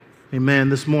Amen.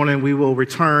 This morning we will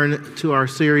return to our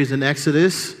series in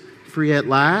Exodus, Free at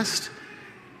Last,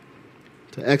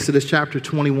 to Exodus chapter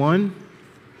 21.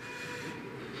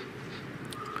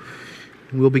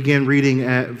 We'll begin reading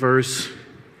at verse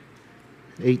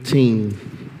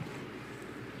 18.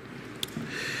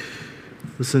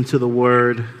 Listen to the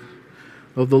word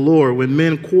of the Lord. When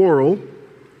men quarrel,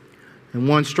 and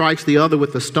one strikes the other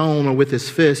with a stone or with his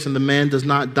fist, and the man does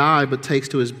not die but takes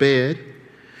to his bed,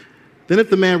 then if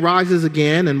the man rises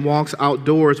again and walks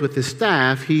outdoors with his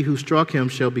staff, he who struck him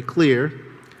shall be clear.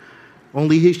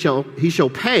 Only he shall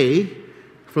pay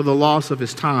for the loss of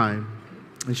his time,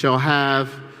 and shall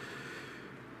have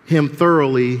him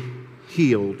thoroughly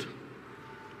healed.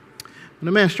 When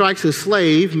a man strikes his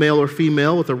slave, male or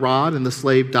female, with a rod, and the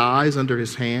slave dies under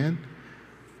his hand,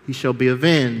 he shall be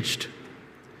avenged.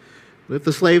 But if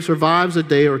the slave survives a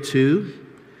day or two,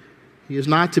 he is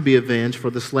not to be avenged, for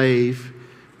the slave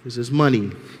is his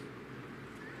money.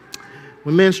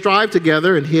 When men strive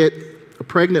together and hit a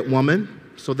pregnant woman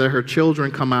so that her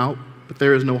children come out, but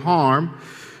there is no harm,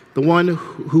 the one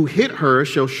who hit her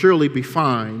shall surely be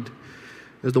fined,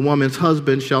 as the woman's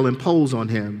husband shall impose on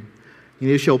him, and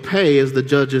he shall pay as the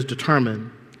judges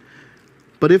determine.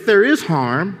 But if there is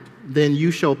harm, then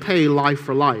you shall pay life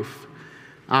for life,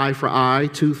 eye for eye,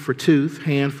 tooth for tooth,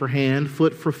 hand for hand,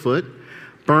 foot for foot,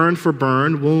 burn for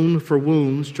burn, wound for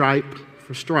wound, stripe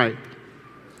for stripe.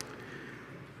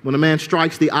 When a man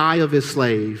strikes the eye of his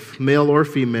slave, male or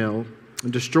female,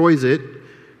 and destroys it,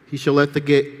 he shall let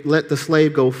the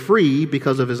slave go free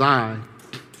because of his eye.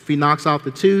 If he knocks out the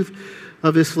tooth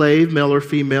of his slave, male or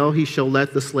female, he shall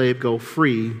let the slave go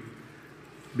free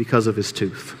because of his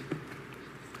tooth.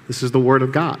 This is the word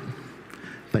of God.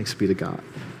 Thanks be to God.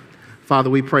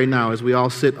 Father, we pray now as we all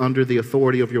sit under the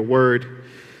authority of your word,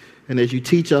 and as you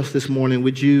teach us this morning,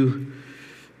 would you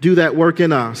do that work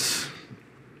in us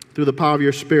through the power of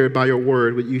your Spirit by your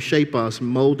word? Would you shape us,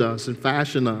 mold us, and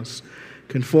fashion us,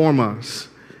 conform us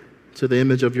to the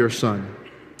image of your Son?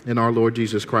 In our Lord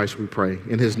Jesus Christ we pray.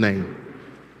 In his name,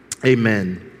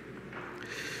 amen.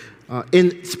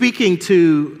 In speaking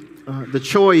to the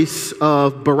choice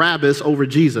of Barabbas over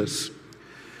Jesus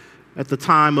at the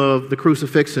time of the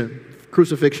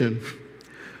crucifixion,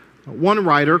 one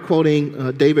writer,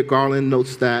 quoting David Garland,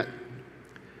 notes that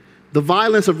the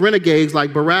violence of renegades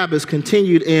like Barabbas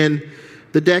continued in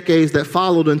the decades that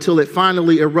followed until it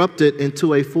finally erupted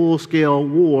into a full-scale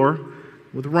war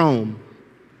with Rome.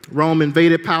 Rome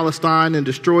invaded Palestine and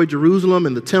destroyed Jerusalem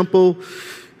and the temple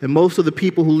and most of the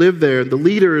people who lived there. The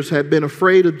leaders had been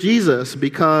afraid of Jesus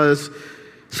because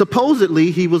supposedly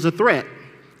he was a threat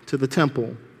to the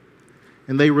temple,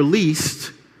 and they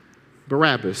released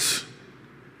Barabbas.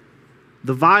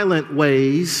 The violent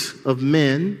ways of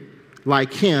men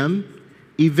like him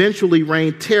eventually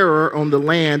rained terror on the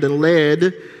land and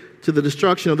led to the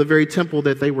destruction of the very temple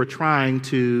that they were trying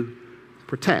to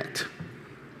protect.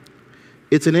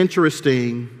 It's an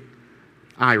interesting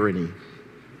irony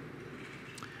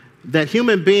that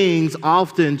human beings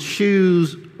often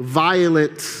choose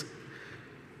violence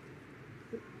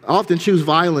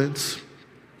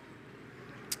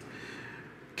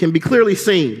can be clearly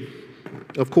seen,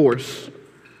 of course,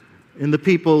 in the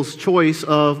people's choice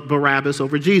of Barabbas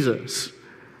over Jesus.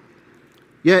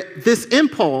 Yet this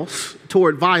impulse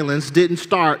toward violence didn't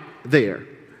start there.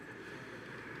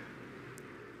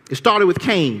 It started with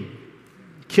Cain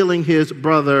killing his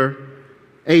brother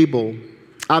Abel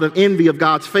out of envy of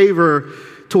God's favor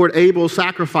toward Abel's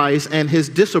sacrifice and his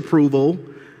disapproval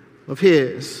of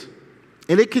his.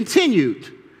 And it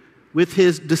continued with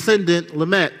his descendant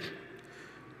Lamech,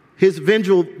 his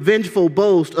vengeful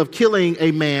boast of killing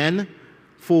a man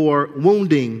for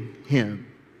wounding him.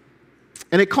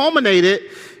 And it culminated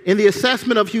in the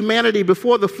assessment of humanity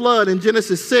before the flood in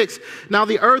Genesis 6. Now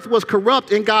the earth was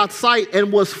corrupt in God's sight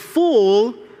and was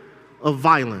full of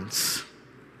violence.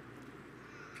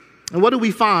 And what do we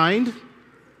find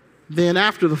then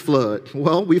after the flood?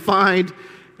 Well, we find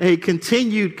a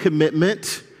continued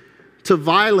commitment to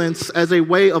violence as a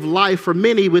way of life for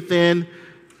many within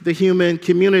the human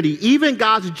community. Even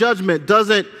God's judgment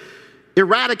doesn't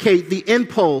eradicate the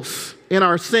impulse in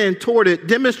our sin toward it,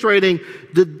 demonstrating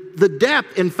the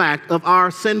depth, in fact, of our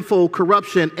sinful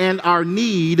corruption and our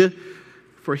need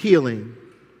for healing.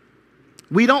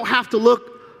 We don't have to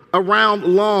look around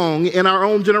long in our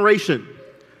own generation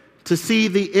to see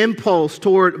the impulse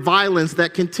toward violence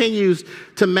that continues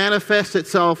to manifest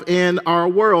itself in our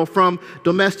world, from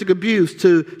domestic abuse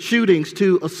to shootings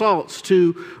to assaults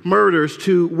to murders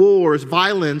to wars.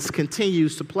 Violence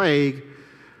continues to plague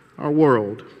our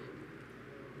world.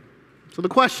 So the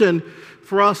question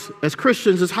for us as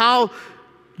Christians is, how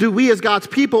do we as God's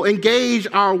people engage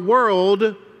our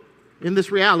world in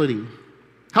this reality?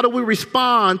 How do we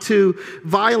respond to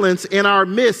violence in our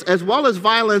midst as well as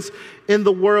violence in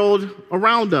the world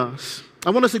around us? I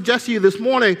want to suggest to you this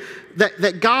morning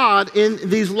that God in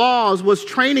these laws was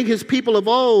training his people of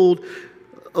old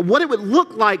what it would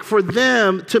look like for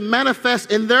them to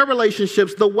manifest in their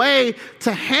relationships the way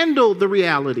to handle the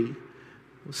reality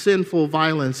of sinful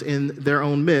violence in their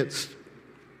own midst.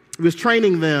 He was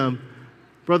training them,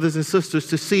 brothers and sisters,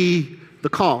 to see the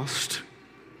cost,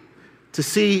 to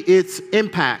see its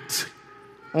impact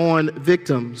on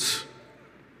victims,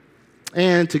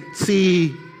 and to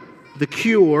see the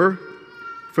cure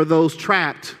for those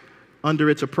trapped under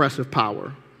its oppressive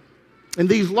power. In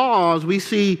these laws, we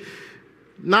see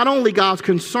not only God's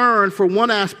concern for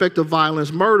one aspect of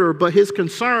violence, murder, but his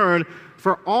concern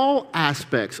for all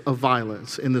aspects of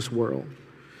violence in this world.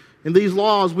 In these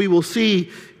laws, we will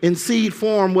see in seed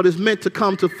form what is meant to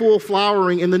come to full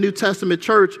flowering in the New Testament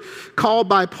church, called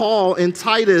by Paul in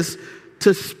Titus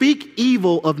to speak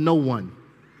evil of no one,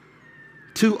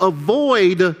 to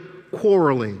avoid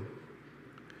quarreling,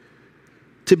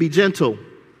 to be gentle,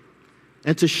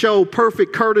 and to show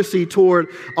perfect courtesy toward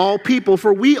all people.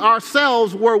 For we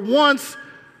ourselves were once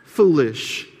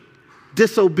foolish,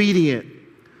 disobedient,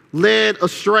 led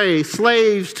astray,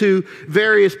 slaves to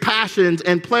various passions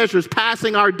and pleasures,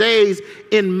 passing our days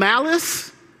in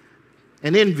malice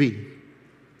and envy,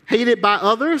 hated by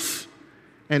others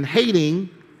and hating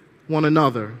one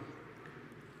another.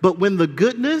 But when the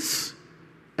goodness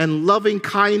and loving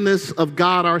kindness of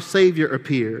God our Savior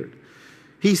appeared,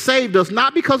 he saved us,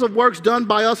 not because of works done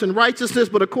by us in righteousness,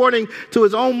 but according to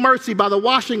his own mercy by the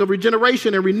washing of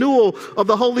regeneration and renewal of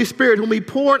the Holy Spirit, whom he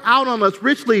poured out on us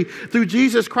richly through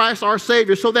Jesus Christ our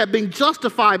Savior, so that being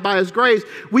justified by his grace,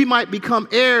 we might become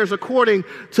heirs according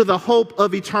to the hope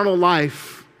of eternal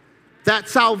life. That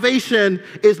salvation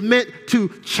is meant to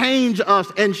change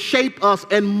us and shape us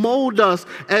and mold us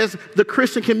as the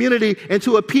Christian community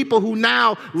into a people who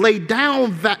now lay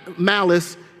down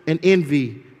malice and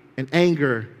envy and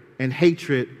anger and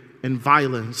hatred and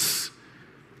violence,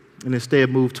 and instead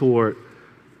move toward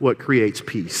what creates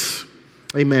peace.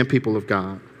 Amen, people of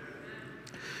God.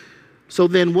 So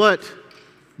then what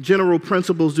general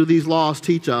principles do these laws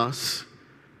teach us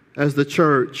as the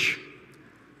church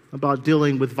about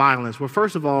dealing with violence? Well,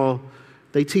 first of all,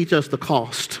 they teach us the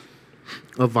cost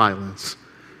of violence.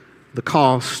 The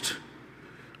cost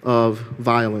of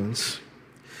violence.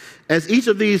 As each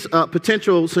of these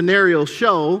potential scenarios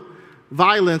show,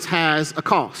 violence has a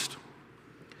cost.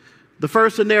 The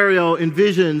first scenario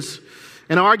envisions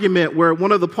an argument where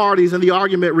one of the parties in the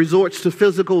argument resorts to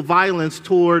physical violence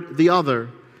toward the other.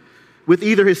 With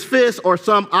either his fist or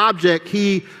some object,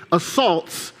 he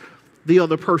assaults the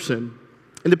other person.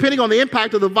 And depending on the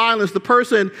impact of the violence, the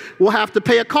person will have to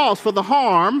pay a cost for the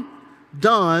harm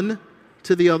done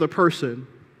to the other person.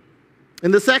 In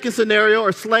the second scenario,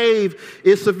 a slave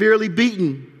is severely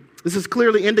beaten. This is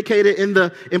clearly indicated in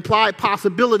the implied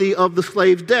possibility of the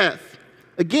slave's death.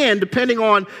 Again, depending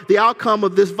on the outcome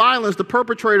of this violence, the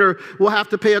perpetrator will have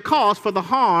to pay a cost for the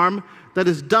harm that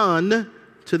is done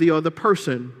to the other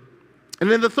person.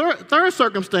 And in the third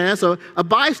circumstance, a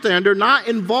bystander not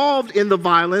involved in the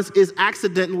violence is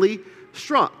accidentally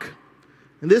struck.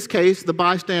 In this case, the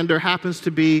bystander happens to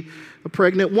be a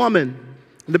pregnant woman.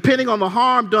 Depending on the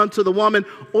harm done to the woman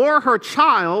or her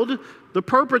child, the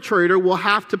perpetrator will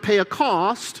have to pay a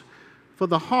cost for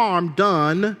the harm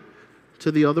done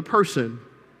to the other person.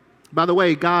 By the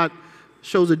way, God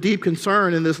shows a deep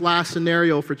concern in this last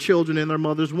scenario for children in their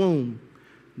mother's womb,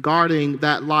 guarding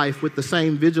that life with the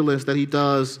same vigilance that he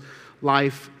does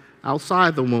life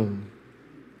outside the womb.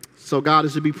 So God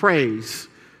is to be praised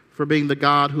for being the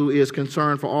God who is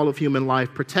concerned for all of human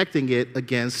life, protecting it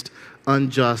against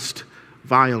unjust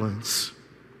violence.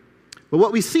 But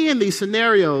what we see in these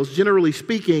scenarios, generally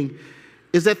speaking,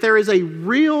 is that there is a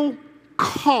real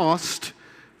cost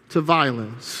to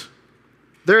violence.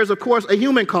 There is, of course, a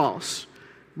human cost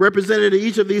represented in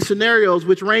each of these scenarios,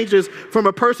 which ranges from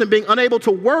a person being unable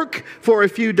to work for a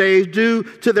few days due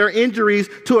to their injuries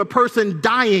to a person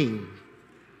dying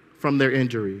from their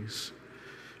injuries.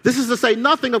 This is to say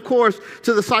nothing, of course,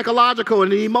 to the psychological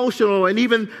and the emotional and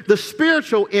even the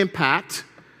spiritual impact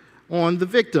on the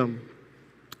victim.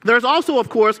 There's also, of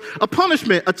course, a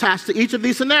punishment attached to each of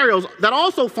these scenarios that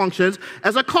also functions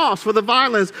as a cost for the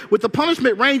violence, with the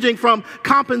punishment ranging from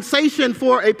compensation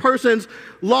for a person's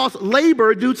lost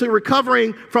labor due to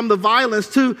recovering from the violence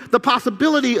to the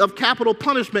possibility of capital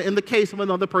punishment in the case of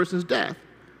another person's death.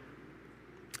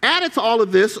 Added to all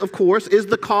of this, of course, is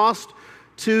the cost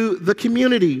to the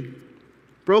community.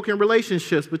 broken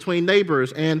relationships between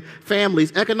neighbors and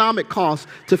families, economic costs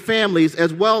to families,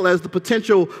 as well as the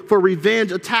potential for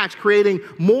revenge attacks, creating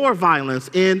more violence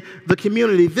in the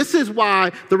community. This is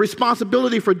why the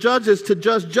responsibility for judges to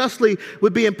judge justly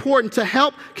would be important to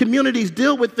help communities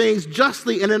deal with things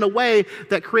justly and in a way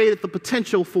that created the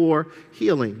potential for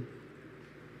healing.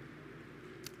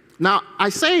 Now, I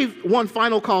saved one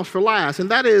final cost for last, and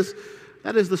that is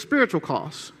the spiritual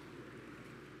cost.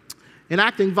 In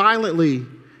acting violently,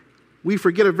 we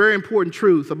forget a very important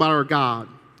truth about our God,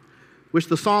 which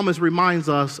the psalmist reminds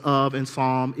us of in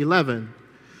Psalm 11,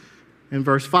 in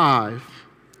verse 5.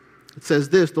 It says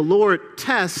this: "The Lord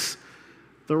tests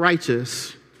the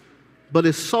righteous, but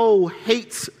his soul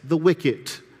hates the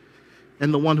wicked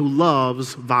and the one who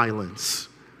loves violence."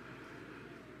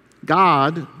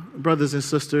 God, brothers and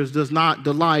sisters, does not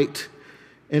delight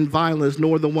in violence,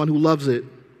 nor the one who loves it.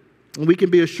 And we can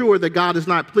be assured that God is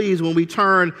not pleased when we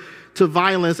turn to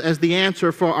violence as the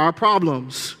answer for our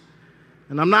problems.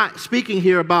 And I'm not speaking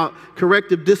here about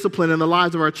corrective discipline in the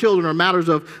lives of our children or matters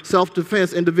of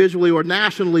self-defense individually or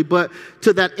nationally, but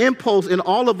to that impulse in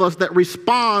all of us that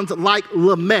responds like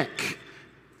Lamech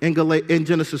in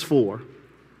Genesis 4.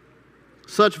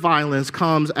 Such violence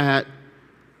comes at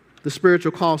the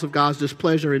spiritual cost of God's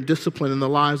displeasure and discipline in the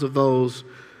lives of those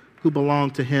who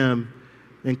belong to him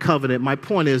in covenant. My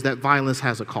point is that violence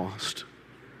has a cost.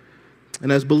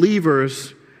 And as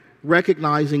believers,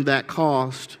 recognizing that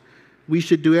cost, we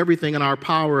should do everything in our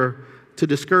power to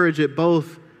discourage it,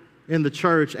 both in the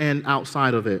church and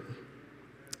outside of it.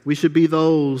 We should be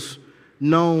those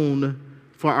known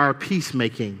for our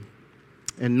peacemaking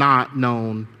and not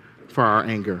known for our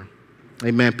anger.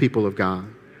 Amen, people of God.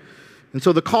 And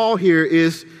so the call here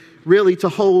is really to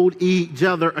hold each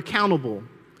other accountable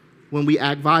when we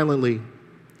act violently.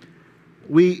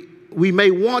 We may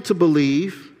want to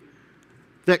believe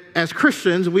that as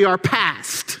Christians we are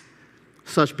past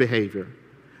such behavior.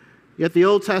 Yet the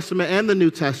Old Testament and the New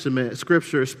Testament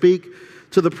scriptures speak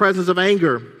to the presence of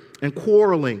anger and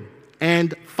quarreling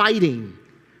and fighting,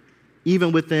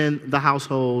 even within the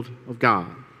household of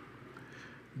God.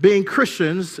 Being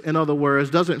Christians, in other words,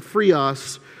 doesn't free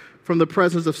us from the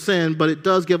presence of sin, but it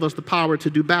does give us the power to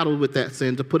do battle with that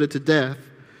sin, to put it to death.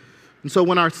 And so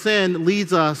when our sin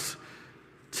leads us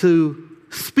to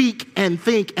speak and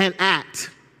think and act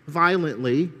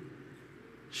violently,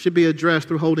 should be addressed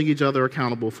through holding each other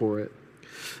accountable for it.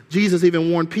 Jesus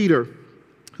even warned Peter,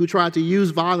 who tried to use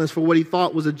violence for what he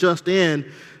thought was a just end,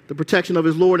 the protection of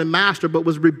his Lord and Master, but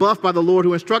was rebuffed by the Lord,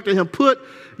 who instructed him, "Put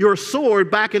your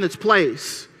sword back in its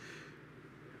place,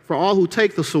 for all who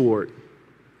take the sword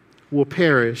will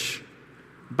perish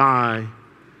by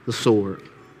the sword."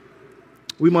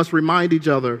 We must remind each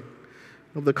other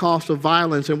of the cost of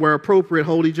violence and, where appropriate,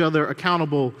 hold each other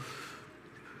accountable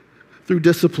through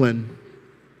discipline.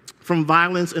 From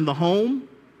violence in the home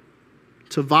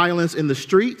to violence in the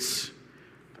streets,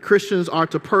 Christians are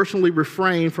to personally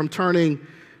refrain from turning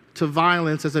to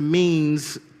violence as a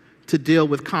means to deal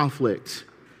with conflict.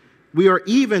 We are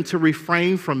even to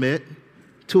refrain from it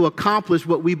to accomplish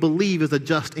what we believe is a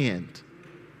just end.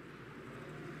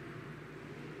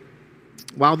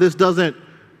 While this doesn't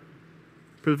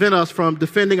prevent us from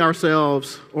defending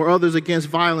ourselves or others against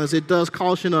violence, it does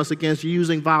caution us against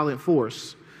using violent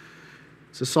force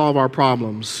to solve our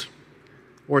problems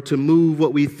or to move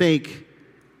what we think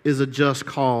is a just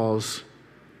cause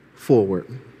forward.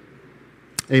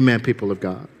 Amen, people of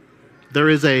God.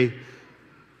 There's a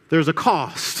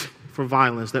cost for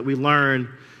violence that we learn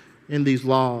in these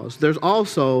laws. There's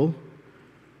also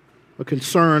a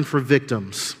concern for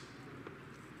victims.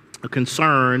 A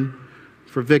concern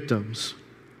for victims.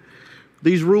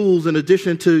 These rules, in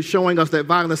addition to showing us that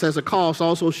violence has a cost,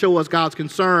 also show us God's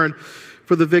concern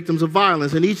for the victims of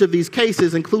violence. In each of these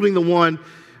cases, including the one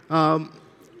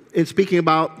in speaking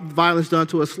about violence done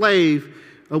to a slave,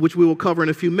 which we will cover in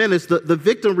a few minutes, the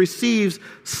victim receives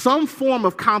some form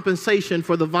of compensation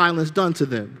for the violence done to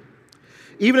them.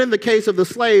 Even in the case of the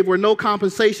slave, where no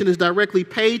compensation is directly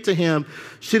paid to him,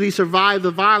 should he survive the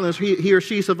violence, he or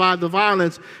she survive the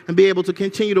violence and be able to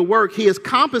continue to work, he is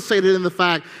compensated in the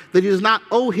fact that he does not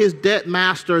owe his debt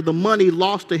master the money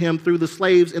lost to him through the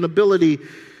slave's inability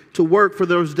to work for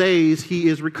those days he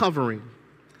is recovering.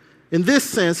 In this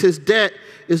sense, his debt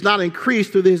is not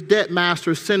increased through his debt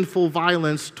master's sinful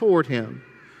violence toward him.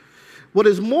 What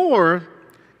is more,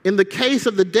 in the case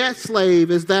of the debt slave,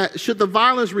 is that should the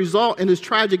violence result in his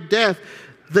tragic death,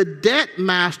 the debt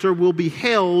master will be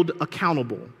held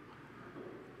accountable.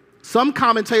 Some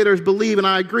commentators believe, and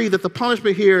I agree, that the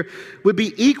punishment here would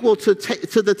be equal to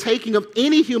the taking of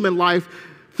any human life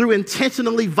through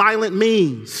intentionally violent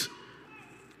means.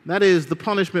 That is, the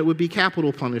punishment would be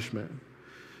capital punishment.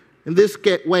 In this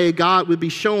way, God would be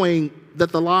showing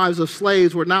that the lives of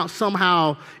slaves were not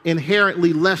somehow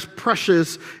inherently less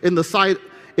precious in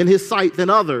his sight than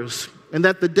others, and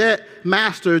that the debt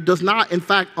master does not, in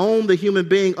fact, own the human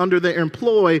being under their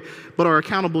employ, but are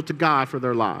accountable to God for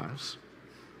their lives.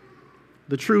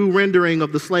 The true rendering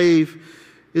of the slave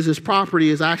is his property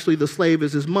is actually the slave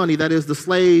is his money. That is, the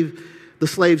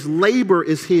slave's labor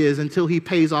is his until he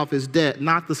pays off his debt,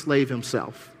 not the slave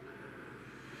himself.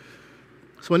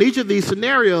 So in each of these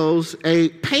scenarios, a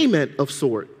payment of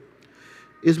sort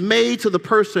is made to the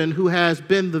person who has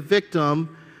been the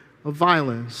victim of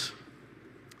violence.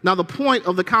 Now, the point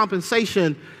of the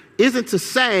compensation isn't to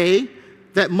say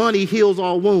that money heals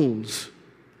all wounds.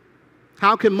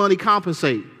 How can money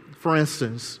compensate, for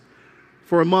instance,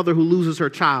 for a mother who loses her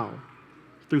child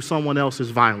through someone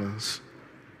else's violence?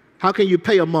 How can you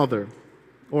pay a mother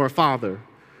or a father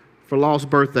for lost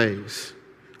birthdays,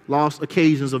 lost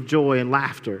occasions of joy and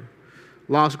laughter,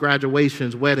 lost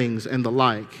graduations, weddings, and the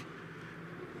like?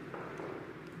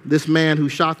 This man who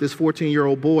shot this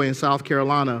 14-year-old boy in South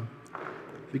Carolina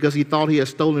because he thought he had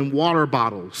stolen water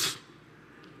bottles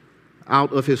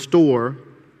out of his store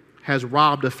has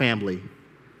robbed a family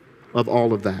of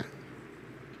all of that.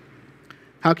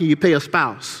 How can you pay a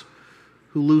spouse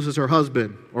who loses her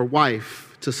husband or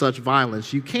wife to such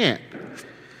violence? You can't.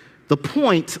 The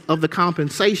point of the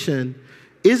compensation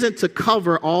isn't to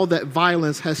cover all that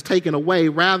violence has taken away.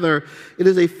 Rather, it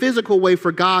is a physical way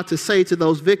for God to say to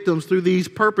those victims through these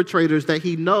perpetrators that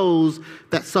he knows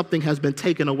that something has been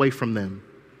taken away from them,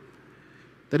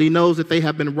 that he knows that they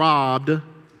have been robbed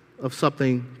of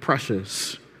something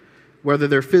precious, whether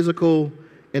their physical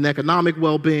and economic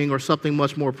well-being or something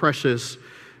much more precious,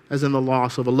 as in the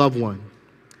loss of a loved one.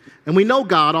 And we know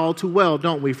God all too well,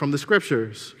 don't we, from the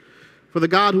scriptures? For the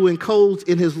God who encodes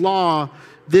in his law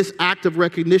this act of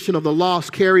recognition of the loss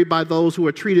carried by those who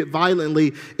are treated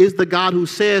violently is the God who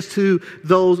says to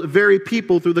those very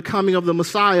people through the coming of the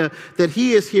Messiah that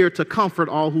he is here to comfort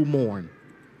all who mourn,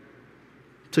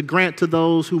 to grant to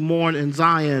those who mourn in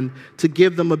Zion, to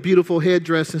give them a beautiful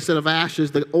headdress instead of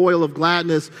ashes, the oil of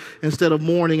gladness instead of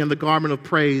mourning, and the garment of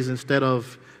praise instead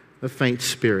of a faint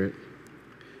spirit.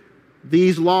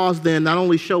 These laws then not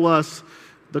only show us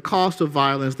the cost of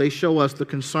violence, they show us the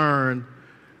concern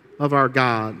of our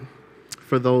God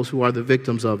for those who are the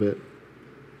victims of it.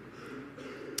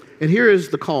 And here is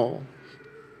the call.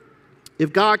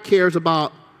 If God cares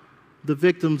about the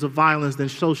victims of violence, then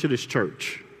so should his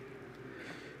church.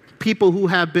 People who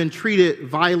have been treated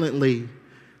violently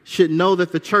should know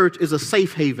that the church is a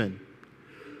safe haven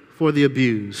for the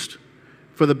abused,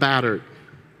 for the battered,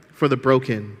 for the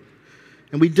broken.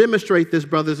 And we demonstrate this,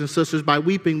 brothers and sisters, by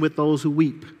weeping with those who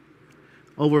weep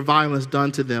over violence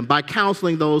done to them, by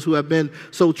counseling those who have been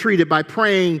so treated, by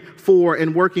praying for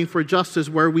and working for justice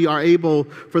where we are able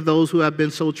for those who have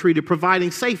been so treated, providing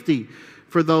safety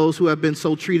for those who have been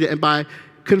so treated, and by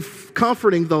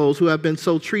comforting those who have been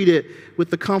so treated with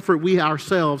the comfort we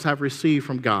ourselves have received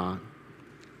from God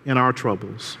in our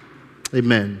troubles.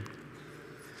 Amen.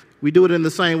 We do it in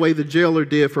the same way the jailer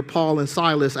did for Paul and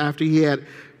Silas after he had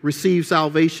received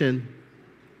salvation.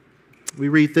 We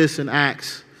read this in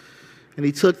Acts. And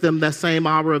he took them that same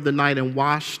hour of the night and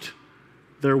washed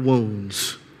their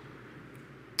wounds.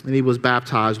 And he was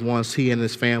baptized once, he and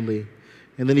his family.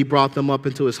 And then he brought them up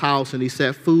into his house and he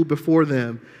set food before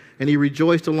them. And he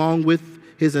rejoiced along with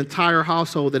his entire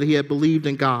household that he had believed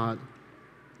in God.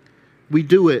 We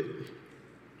do it.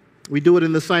 We do it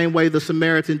in the same way the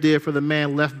Samaritan did for the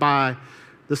man left by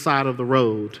the side of the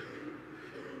road.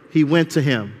 He went to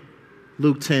him,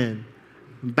 Luke 10,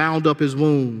 bound up his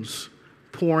wounds,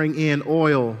 pouring in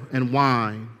oil and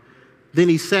wine. Then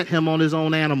he set him on his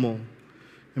own animal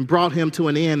and brought him to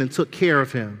an inn and took care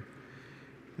of him.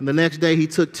 And the next day he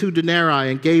took 2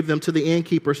 denarii and gave them to the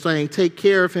innkeeper, saying, "Take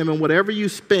care of him, and whatever you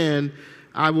spend,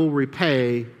 I will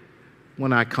repay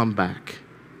when I come back."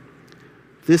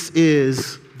 This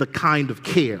is the kind of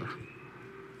care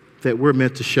that we're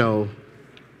meant to show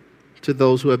to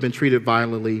those who have been treated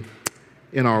violently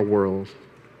in our world.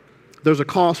 There's a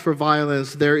cost for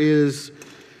violence. There is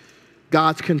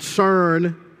God's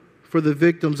concern for the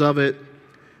victims of it.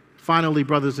 Finally,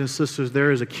 brothers and sisters,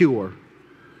 there is a cure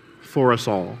for us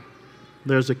all.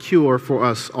 There's a cure for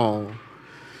us all.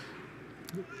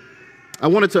 I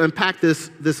wanted to unpack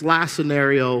this last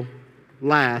scenario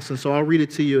last, and so I'll read it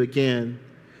to you again.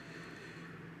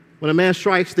 When a man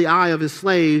strikes the eye of his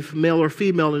slave, male or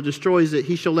female, and destroys it,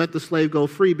 he shall let the slave go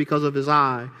free because of his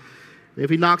eye. If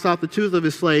he knocks out the tooth of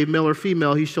his slave, male or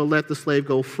female, he shall let the slave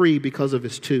go free because of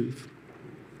his tooth.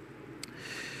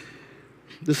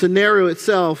 The scenario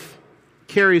itself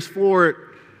carries forward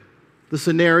the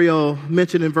scenario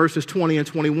mentioned in verses 20 and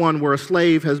 21, where a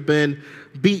slave has been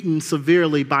beaten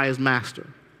severely by his master.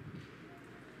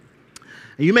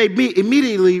 And you may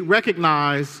immediately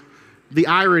recognize the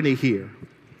irony here,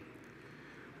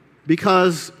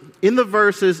 because in the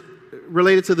verses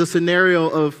related to the scenario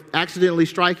of accidentally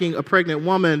striking a pregnant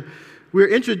woman, we're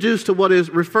introduced to what is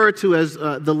referred to as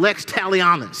the lex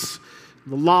talionis,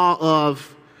 the law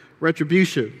of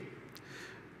retribution.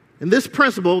 And this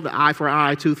principle, the eye for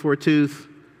eye, tooth for a tooth,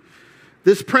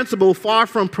 this principle, far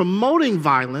from promoting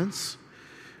violence,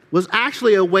 was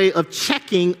actually a way of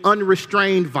checking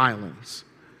unrestrained violence.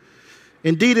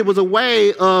 Indeed, it was a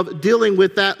way of dealing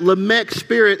with that Lamech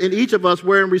spirit in each of us,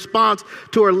 where in response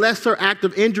to a lesser act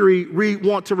of injury, we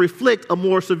want to inflict a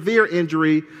more severe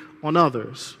injury on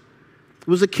others. It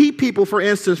was to keep people, for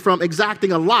instance, from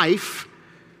exacting a life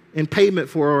in payment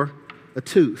for a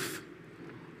tooth.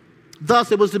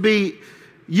 Thus, it was to be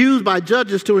used by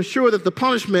judges to ensure that the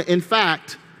punishment, in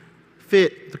fact,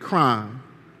 fit the crime.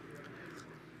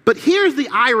 But here's the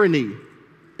irony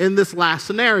in this last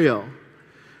scenario.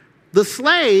 The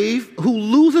slave who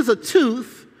loses a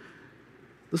tooth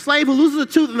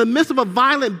in the midst of a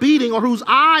violent beating, or whose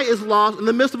eye is lost in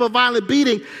the midst of a violent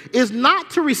beating, is not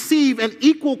to receive an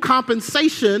equal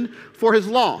compensation for his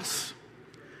loss.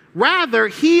 Rather,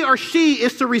 he or she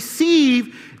is to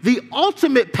receive the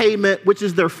ultimate payment, which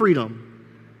is their freedom.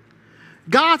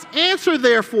 God's answer,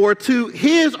 therefore, to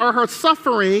his or her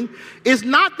suffering is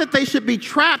not that they should be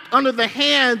trapped under the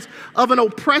hands of an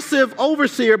oppressive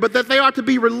overseer, but that they are to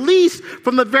be released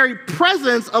from the very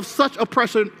presence of such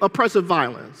oppressive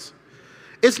violence.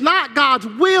 It's not God's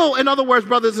will, in other words,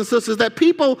 brothers and sisters, that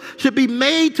people should be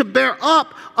made to bear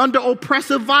up under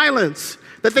oppressive violence,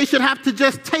 that they should have to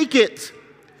just take it.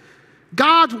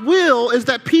 God's will is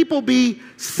that people be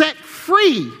set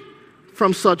free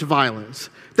from such violence,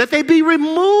 that they be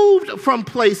removed from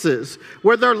places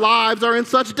where their lives are in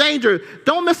such danger.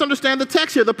 Don't misunderstand the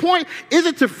text here. The point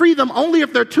isn't to free them only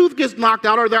if their tooth gets knocked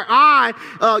out or their eye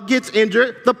gets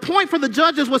injured. The point for the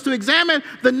judges was to examine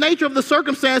the nature of the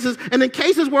circumstances, and in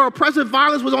cases where oppressive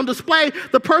violence was on display,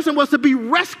 the person was to be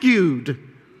rescued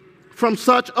from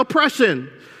such oppression.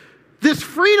 This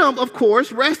freedom, of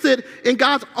course, rested in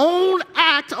God's own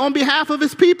act on behalf of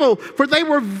his people, for they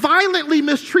were violently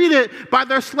mistreated by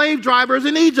their slave drivers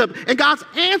in Egypt. And God's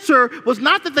answer was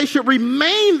not that they should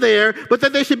remain there, but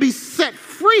that they should be set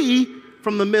free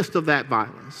from the midst of that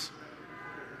violence.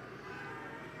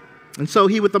 And so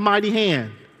he, with a mighty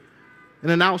hand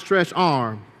and an outstretched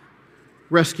arm,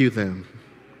 rescued them.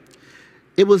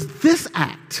 It was this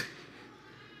act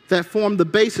that formed the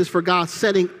basis for God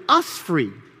setting us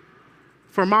free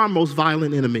from our most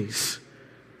violent enemies,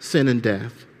 sin and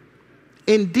death.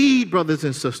 Indeed, brothers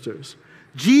and sisters,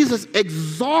 Jesus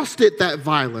exhausted that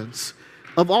violence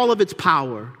of all of its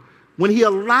power when he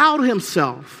allowed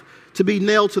himself to be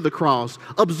nailed to the cross,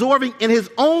 absorbing in his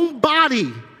own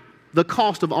body the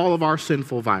cost of all of our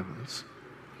sinful violence.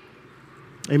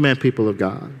 Amen, people of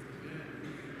God.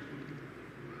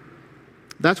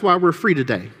 That's why we're free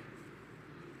today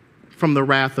from the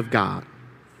wrath of God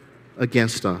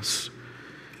against us.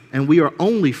 And we are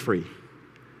only free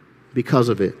because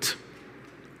of it.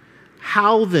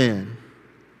 How then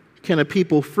can a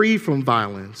people free from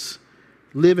violence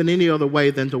live in any other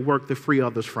way than to work to free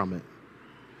others from it?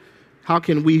 How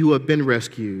can we who have been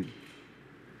rescued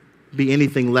be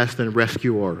anything less than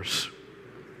rescuers?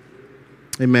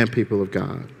 Amen, people of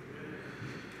God.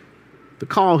 The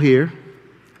call here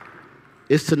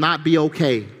is to not be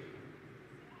okay,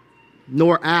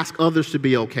 nor ask others to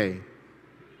be okay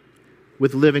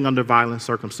with living under violent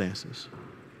circumstances.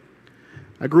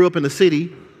 I grew up in a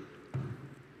city,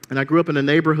 and I grew up in a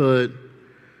neighborhood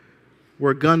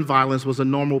where gun violence was a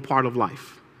normal part of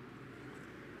life.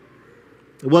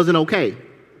 It wasn't okay,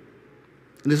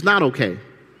 and it's not okay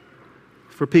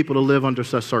for people to live under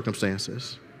such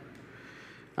circumstances.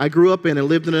 I grew up in and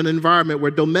lived in an environment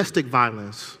where domestic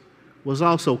violence was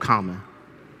also common.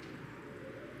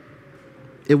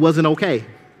 It wasn't okay.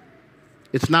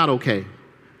 It's not okay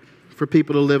for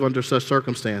people to live under such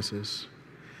circumstances.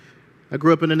 I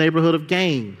grew up in a neighborhood of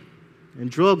gang and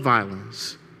drug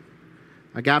violence.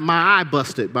 I got my eye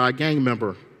busted by a gang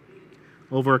member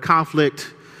over a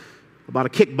conflict about a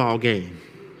kickball game.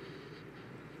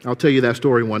 I'll tell you that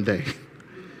story one day.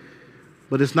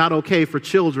 But it's not okay for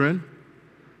children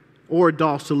or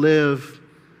adults to live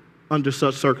under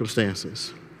such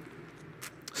circumstances.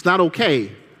 It's not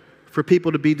okay for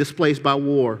people to be displaced by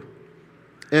war,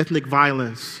 ethnic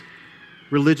violence,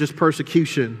 religious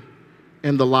persecution,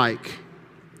 and the like.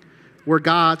 Where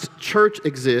God's church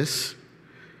exists,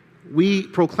 we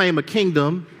proclaim a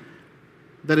kingdom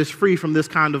that is free from this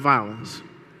kind of violence.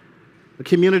 A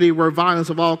community where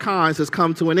violence of all kinds has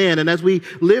come to an end. And as we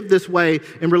live this way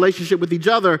in relationship with each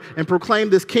other and proclaim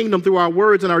this kingdom through our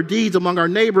words and our deeds among our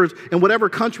neighbors in whatever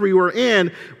country we're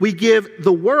in, we give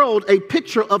the world a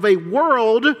picture of a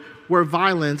world where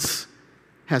violence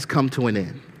has come to an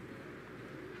end.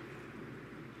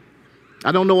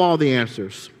 I don't know all the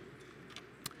answers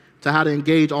to how to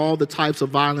engage all the types of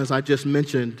violence I just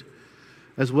mentioned,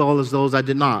 as well as those I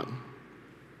did not.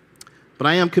 But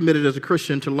I am committed as a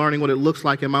Christian to learning what it looks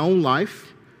like in my own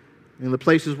life, in the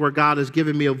places where God has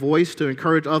given me a voice to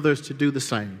encourage others to do the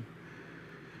same.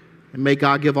 And may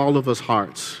God give all of us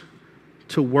hearts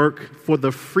to work for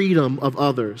the freedom of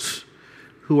others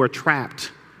who are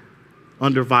trapped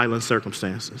under violent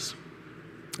circumstances.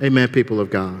 Amen, people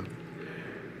of God.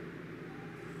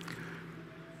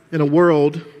 In a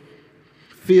world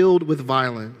filled with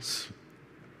violence,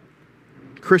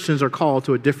 Christians are called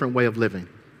to a different way of living.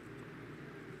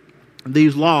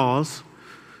 These laws,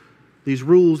 these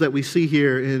rules that we see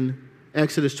here in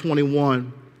Exodus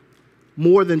 21,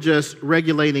 more than just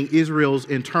regulating Israel's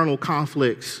internal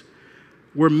conflicts,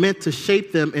 were meant to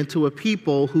shape them into a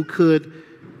people who could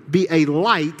be a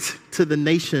light to the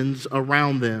nations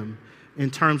around them in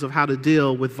terms of how to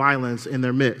deal with violence in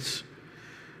their midst.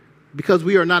 Because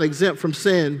we are not exempt from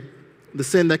sin, the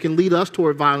sin that can lead us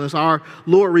toward violence, our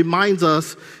Lord reminds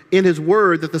us in his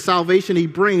word that the salvation he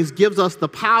brings gives us the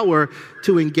power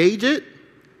to engage it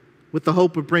with the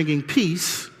hope of bringing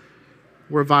peace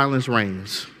where violence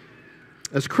reigns.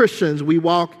 As Christians, we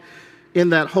walk in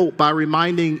that hope by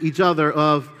reminding each other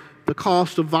of the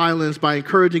cost of violence, by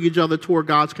encouraging each other toward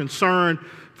God's concern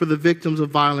for the victims of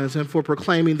violence, and for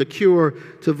proclaiming the cure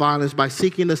to violence by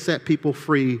seeking to set people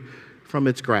free from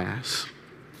its grasp.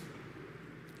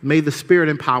 May the Spirit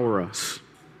empower us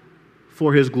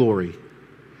for his glory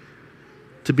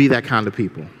to be that kind of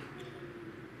people.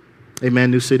 Amen,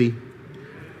 New City.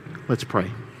 Let's pray.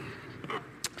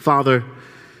 Father,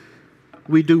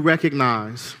 we do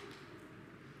recognize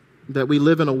that we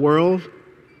live in a world,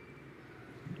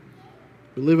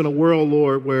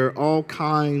 Lord, where all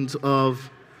kinds of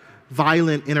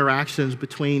violent interactions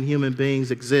between human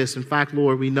beings exist. In fact,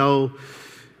 Lord, we know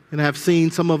and have seen,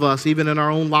 some of us, even in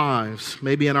our own lives,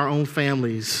 maybe in our own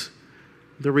families,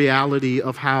 the reality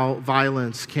of how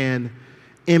violence can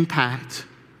impact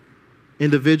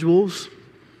individuals,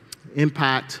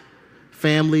 impact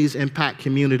families, impact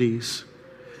communities.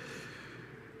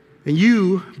 And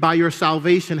you, by your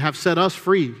salvation, have set us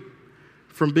free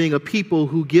from being a people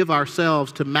who give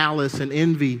ourselves to malice and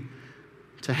envy,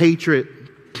 to hatred,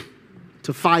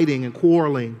 to fighting and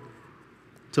quarreling,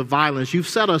 to violence. You've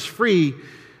set us free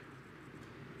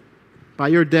by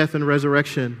your death and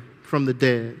resurrection from the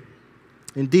dead.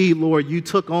 Indeed, Lord, you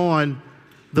took on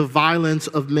the violence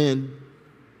of men,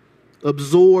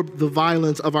 absorbed the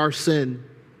violence of our sin,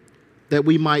 that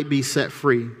we might be set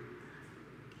free,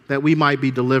 that we might be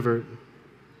delivered.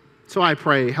 So I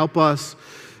pray, help us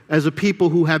as a people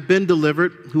who have been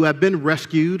delivered, who have been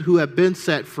rescued, who have been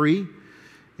set free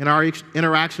in our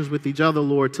interactions with each other,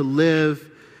 Lord, to live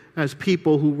as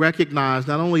people who recognize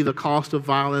not only the cost of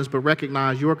violence, but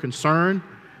recognize your concern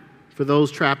for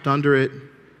those trapped under it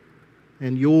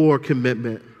and your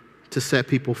commitment to set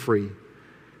people free.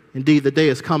 Indeed, the day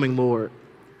is coming, Lord,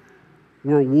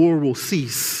 where war will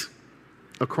cease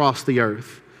across the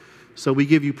earth. So we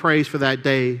give you praise for that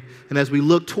day. And as we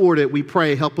look toward it, we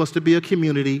pray, help us to be a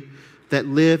community that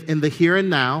live in the here and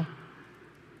now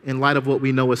in light of what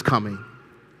we know is coming.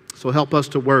 So help us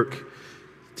to work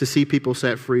to see people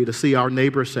set free, to see our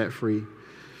neighbors set free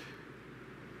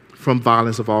from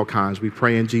violence of all kinds. We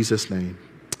pray in Jesus' name.